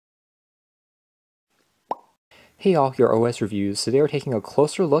Hey all, your OS reviews. Today we're taking a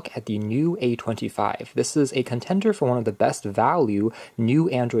closer look at the Nuu A25. This is a contender for one of the best value new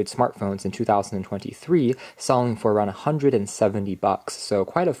Android smartphones in 2023, selling for around $170, so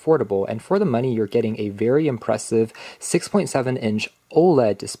quite affordable, and for the money you're getting a very impressive 6.7-inch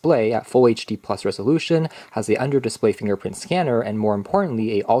OLED display at Full HD Plus resolution, has a under-display fingerprint scanner, and more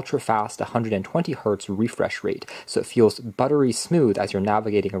importantly, a ultra-fast 120Hz refresh rate, so it feels buttery smooth as you're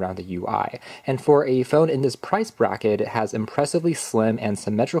navigating around the UI. And for a phone in this price bracket, it has impressively slim and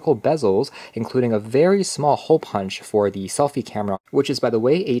symmetrical bezels, including a very small hole punch for the selfie camera, which is, by the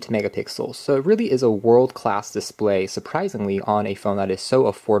way, 8 megapixels. So it really is a world-class display, surprisingly, on a phone that is so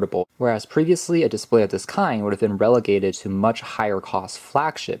affordable, whereas previously a display of this kind would have been relegated to much higher cost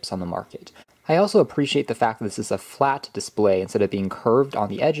flagships on the market. I also appreciate the fact that this is a flat display instead of being curved on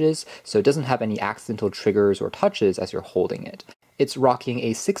the edges, so it doesn't have any accidental triggers or touches as you're holding it. It's rocking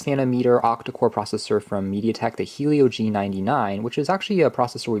a 6nm octa-core processor from MediaTek, the Helio G99, which is actually a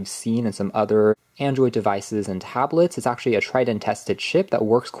processor we've seen in some other Android devices and tablets. It's actually a tried and tested chip that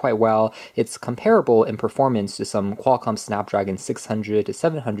works quite well. It's comparable in performance to some Qualcomm Snapdragon 600 to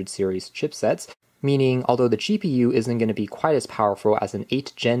 700 series chipsets, meaning although the GPU isn't going to be quite as powerful as an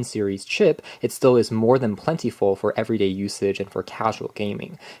 8th Gen series chip, it still is more than plentiful for everyday usage and for casual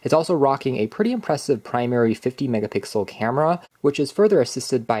gaming. It's also rocking a pretty impressive primary 50 megapixel camera, which is further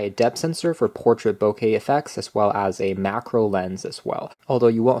assisted by a depth sensor for portrait bokeh effects, as well as a macro lens as well. Although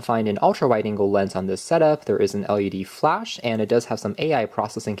you won't find an ultra-wide-angle lens on this setup, there is an LED flash, and it does have some AI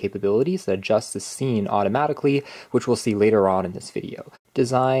processing capabilities that adjust the scene automatically, which we'll see later on in this video.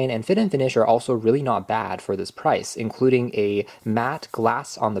 Design and fit and finish are also really not bad for this price, including a matte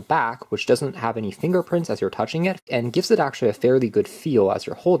glass on the back, which doesn't have any fingerprints as you're touching it, and gives it actually a fairly good feel as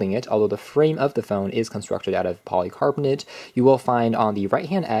you're holding it, although the frame of the phone is constructed out of polycarbonate. You will find on the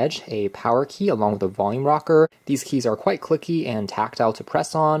right-hand edge a power key along with a volume rocker. These keys are quite clicky and tactile to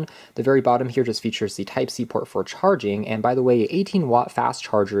press on. The very bottom here just features the Type-C port for charging, and by the way, 18-watt fast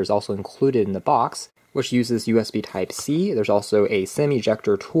charger is also included in the box, which uses USB Type-C. There's also a SIM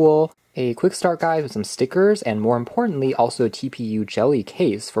ejector tool, a quick start guide with some stickers, and more importantly, also a TPU jelly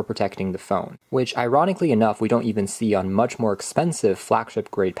case for protecting the phone, which ironically enough, we don't even see on much more expensive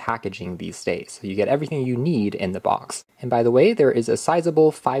flagship grade packaging these days. So you get everything you need in the box. And by the way, there is a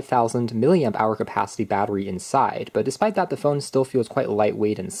sizable 5,000 mAh capacity battery inside, but despite that, the phone still feels quite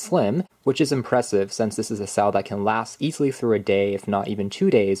lightweight and slim, which is impressive since this is a cell that can last easily through a day, if not even 2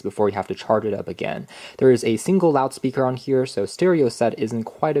 days, before you have to charge it up again. There is a single loudspeaker on here, so stereo set isn't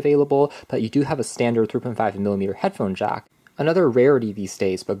quite available, but you do have a standard 3.5mm headphone jack. Another rarity these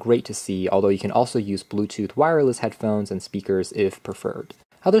days, but great to see, although you can also use Bluetooth wireless headphones and speakers if preferred.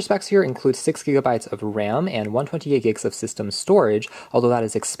 Other specs here include 6GB of RAM and 128GB of system storage, although that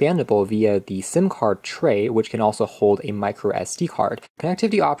is expandable via the SIM card tray, which can also hold a microSD card.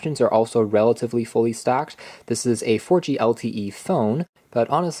 Connectivity options are also relatively fully stacked. This is a 4G LTE phone, but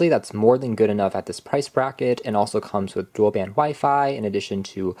honestly that's more than good enough at this price bracket, and also comes with dual-band Wi-Fi in addition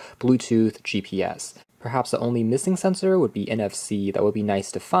to Bluetooth GPS. Perhaps the only missing sensor would be NFC. That would be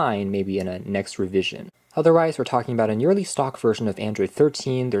nice to find maybe in a next revision. Otherwise, we're talking about a nearly stock version of Android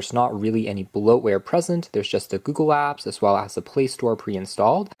 13. There's not really any bloatware present. There's just the Google apps as well as the Play Store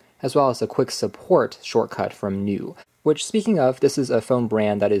pre-installed, as well as a quick support shortcut from Nuu. Which, speaking of, this is a phone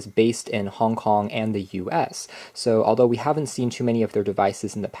brand that is based in Hong Kong and the US. So although we haven't seen too many of their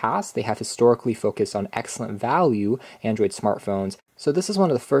devices in the past, they have historically focused on excellent value Android smartphones. So this is one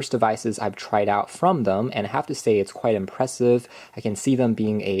of the first devices I've tried out from them, and I have to say it's quite impressive. I can see them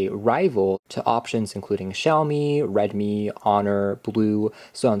being a rival to options including Xiaomi, Redmi, Honor, Blue,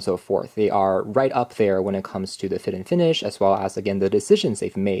 so on and so forth. They are right up there when it comes to the fit and finish, as well as, again, the decisions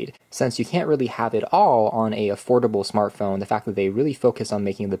they've made. Since you can't really have it all on a affordable smartphone, the fact that they really focus on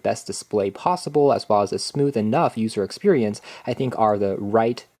making the best display possible, as well as a smooth enough user experience, I think are the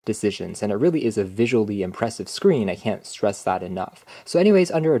right decisions, and it really is a visually impressive screen. I can't stress that enough. So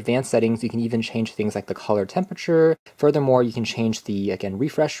anyways, under advanced settings, you can even change things like the color temperature. Furthermore, you can change the, again,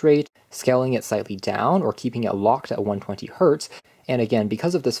 refresh rate, scaling it slightly down or keeping it locked at 120Hz. And again,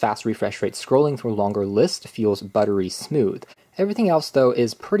 because of this fast refresh rate, scrolling through longer lists feels buttery smooth. Everything else, though,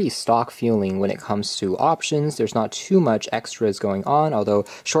 is pretty stock feeling when it comes to options. There's not too much extras going on, although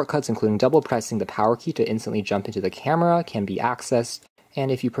shortcuts including double pressing the power key to instantly jump into the camera can be accessed. And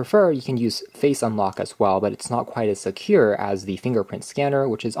if you prefer, you can use face unlock as well, but it's not quite as secure as the fingerprint scanner,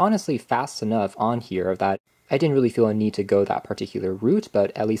 which is honestly fast enough on here that I didn't really feel a need to go that particular route,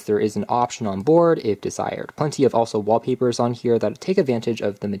 but at least there is an option on board if desired. Plenty of also wallpapers on here that take advantage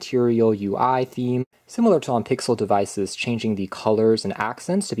of the Material UI theme, similar to on Pixel devices, changing the colors and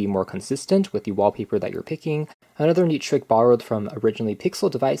accents to be more consistent with the wallpaper that you're picking. Another neat trick borrowed from originally Pixel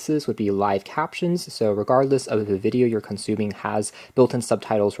devices would be live captions. So regardless of if the video you're consuming has built-in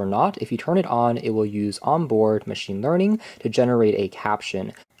subtitles or not, if you turn it on, it will use onboard machine learning to generate a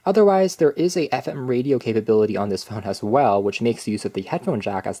caption. Otherwise, there is a FM radio capability on this phone as well, which makes use of the headphone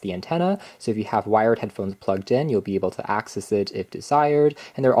jack as the antenna. So if you have wired headphones plugged in, you'll be able to access it if desired.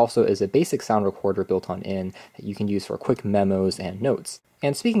 And there also is a basic sound recorder built on in that you can use for quick memos and notes.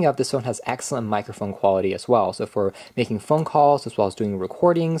 And speaking of, this phone has excellent microphone quality as well. So for making phone calls as well as doing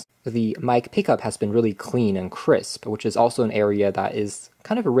recordings, the mic pickup has been really clean and crisp, which is also an area that is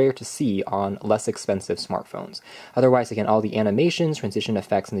kind of rare to see on less expensive smartphones. Otherwise, again, all the animations, transition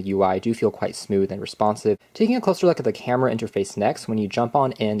effects, and the UI do feel quite smooth and responsive. Taking a closer look at the camera interface next, when you jump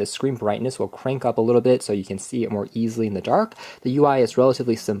on in, the screen brightness will crank up a little bit so you can see it more easily in the dark. The UI is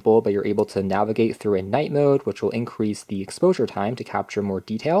relatively simple, but you're able to navigate through in night mode, which will increase the exposure time to capture more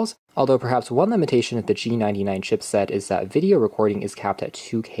details. Although perhaps one limitation of the G99 chipset is that video recording is capped at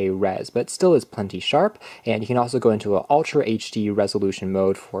 2K res, but still is plenty sharp, and you can also go into an Ultra HD resolution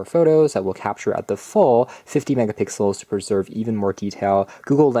mode for photos that will capture at the full 50 megapixels to preserve even more detail.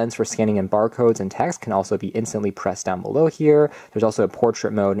 Google Lens for scanning in barcodes and text can also be instantly pressed down below here. There's also a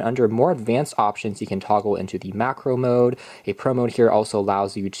portrait mode, and under more advanced options you can toggle into the macro mode. A pro mode here also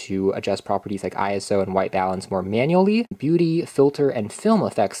allows you to adjust properties like ISO and white balance more manually. Beauty, filter, and film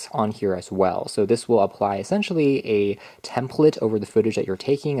effects on here as well. So this will apply essentially a template over the footage that you're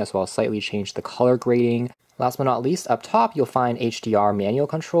taking, as well as slightly change the color grading. Last but not least, up top you'll find HDR manual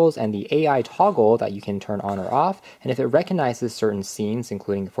controls and the AI toggle that you can turn on or off. And if it recognizes certain scenes,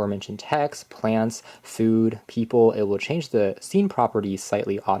 including aforementioned text, plants, food, people, it will change the scene properties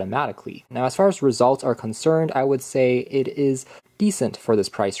slightly automatically. Now, as far as results are concerned, I would say it is decent for this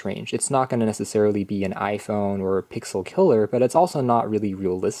price range. It's not going to necessarily be an iPhone or Pixel killer, but it's also not really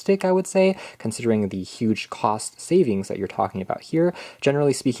realistic, I would say, considering the huge cost savings that you're talking about here.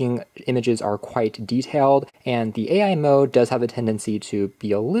 Generally speaking, images are quite detailed, and the AI mode does have a tendency to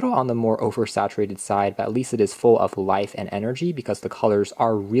be a little on the more oversaturated side, but at least it is full of life and energy because the colors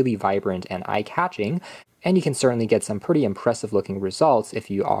are really vibrant and eye-catching. And you can certainly get some pretty impressive looking results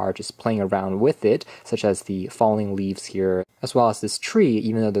if you are just playing around with it, such as the falling leaves here, as well as this tree.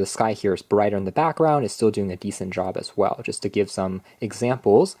 Even though the sky here is brighter in the background, is still doing a decent job as well. Just to give some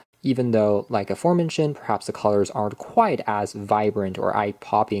examples, even though, like aforementioned, perhaps the colors aren't quite as vibrant or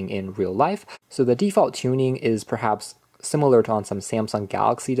eye-popping in real life. So the default tuning is perhaps similar to on some Samsung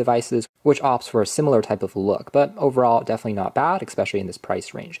Galaxy devices, which opts for a similar type of look, but overall definitely not bad, especially in this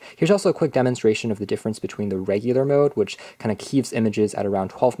price range. Here's also a quick demonstration of the difference between the regular mode, which kind of keeps images at around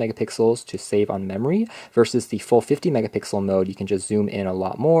 12 megapixels to save on memory, versus the full 50 megapixel mode. You can just zoom in a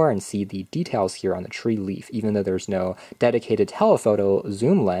lot more and see the details here on the tree leaf, even though there's no dedicated telephoto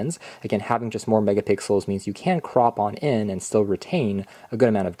zoom lens. Again, having just more megapixels means you can crop on in and still retain a good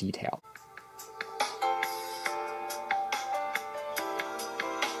amount of detail.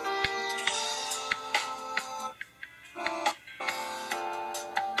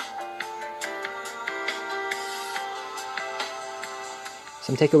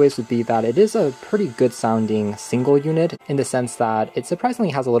 Some takeaways would be that it is a pretty good sounding single unit in the sense that it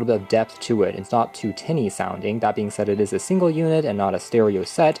surprisingly has a little bit of depth to it. It's not too tinny sounding. That being said, it is a single unit and not a stereo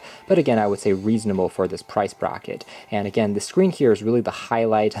set, but again, I would say reasonable for this price bracket. And again, the screen here is really the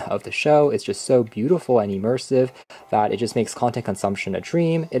highlight of the show. It's just so beautiful and immersive that it just makes content consumption a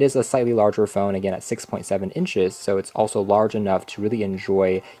dream. It is a slightly larger phone, again at 6.7 inches, so it's also large enough to really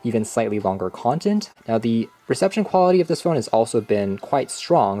enjoy even slightly longer content. Now, the reception quality of this phone has also been quite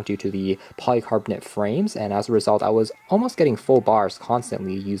strong due to the polycarbonate frames, and as a result I was almost getting full bars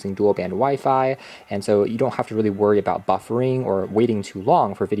constantly using dual band Wi-Fi, and so you don't have to really worry about buffering or waiting too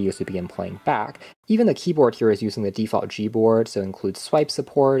long for videos to begin playing back. Even the keyboard here is using the default Gboard, so it includes swipe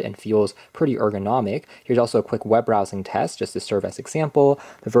support and feels pretty ergonomic. Here's also a quick web browsing test just to serve as example.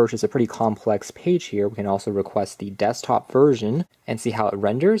 The Verge is a pretty complex page here. We can also request the desktop version and see how it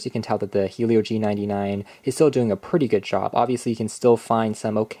renders. You can tell that the Helio G99 is still doing a pretty good job. Obviously, you can still find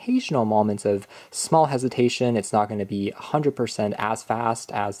some occasional moments of small hesitation. It's not going to be 100% as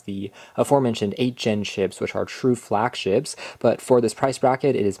fast as the aforementioned 8th gen chips, which are true flagships, but for this price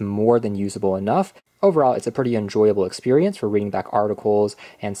bracket, it is more than usable enough. Overall, it's a pretty enjoyable experience for reading back articles,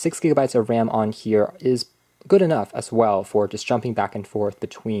 and 6 gigabytes of RAM on here is good enough as well for just jumping back and forth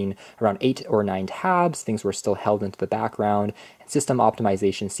between around 8 or 9 tabs. Things were still held into the background, and system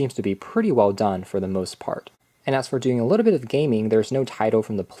optimization seems to be pretty well done for the most part. And as for doing a little bit of gaming, there's no title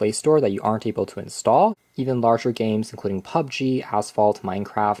from the Play Store that you aren't able to install. Even larger games, including PUBG, Asphalt,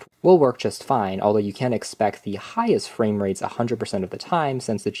 Minecraft, will work just fine, although you can't expect the highest frame rates 100% of the time,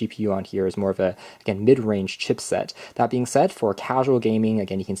 since the GPU on here is more of a, again, mid-range chipset. That being said, for casual gaming,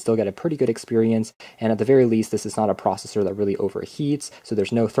 again, you can still get a pretty good experience, and at the very least, this is not a processor that really overheats, so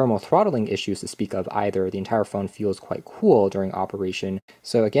there's no thermal throttling issues to speak of either. The entire phone feels quite cool during operation.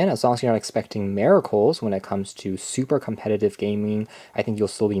 So again, as long as you're not expecting miracles when it comes to super competitive gaming, I think you'll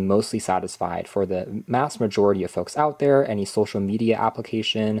still be mostly satisfied. For the vast majority of folks out there, any social media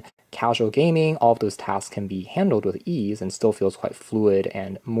application, casual gaming, all of those tasks can be handled with ease and still feels quite fluid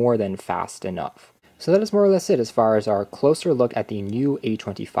and more than fast enough. So that is more or less it as far as our closer look at the Nuu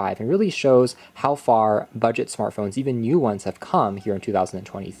A25, and really shows how far budget smartphones, even new ones, have come here in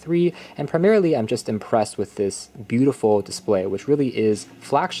 2023. And primarily, I'm just impressed with this beautiful display, which really is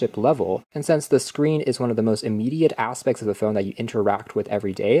flagship level. And since the screen is one of the most immediate aspects of the phone that you interact with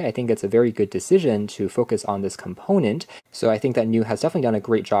every day, I think it's a very good decision to focus on this component. So I think that Nuu has definitely done a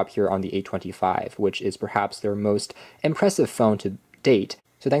great job here on the A25, which is perhaps their most impressive phone to date.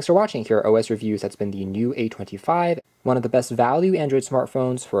 So thanks for watching here at OS Reviews. That's been the Nuu A25, one of the best value Android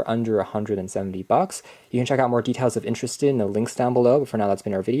smartphones for under $170. You can check out more details if interested in the links down below, but for now that's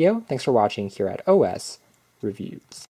been our video. Thanks for watching here at OS Reviews.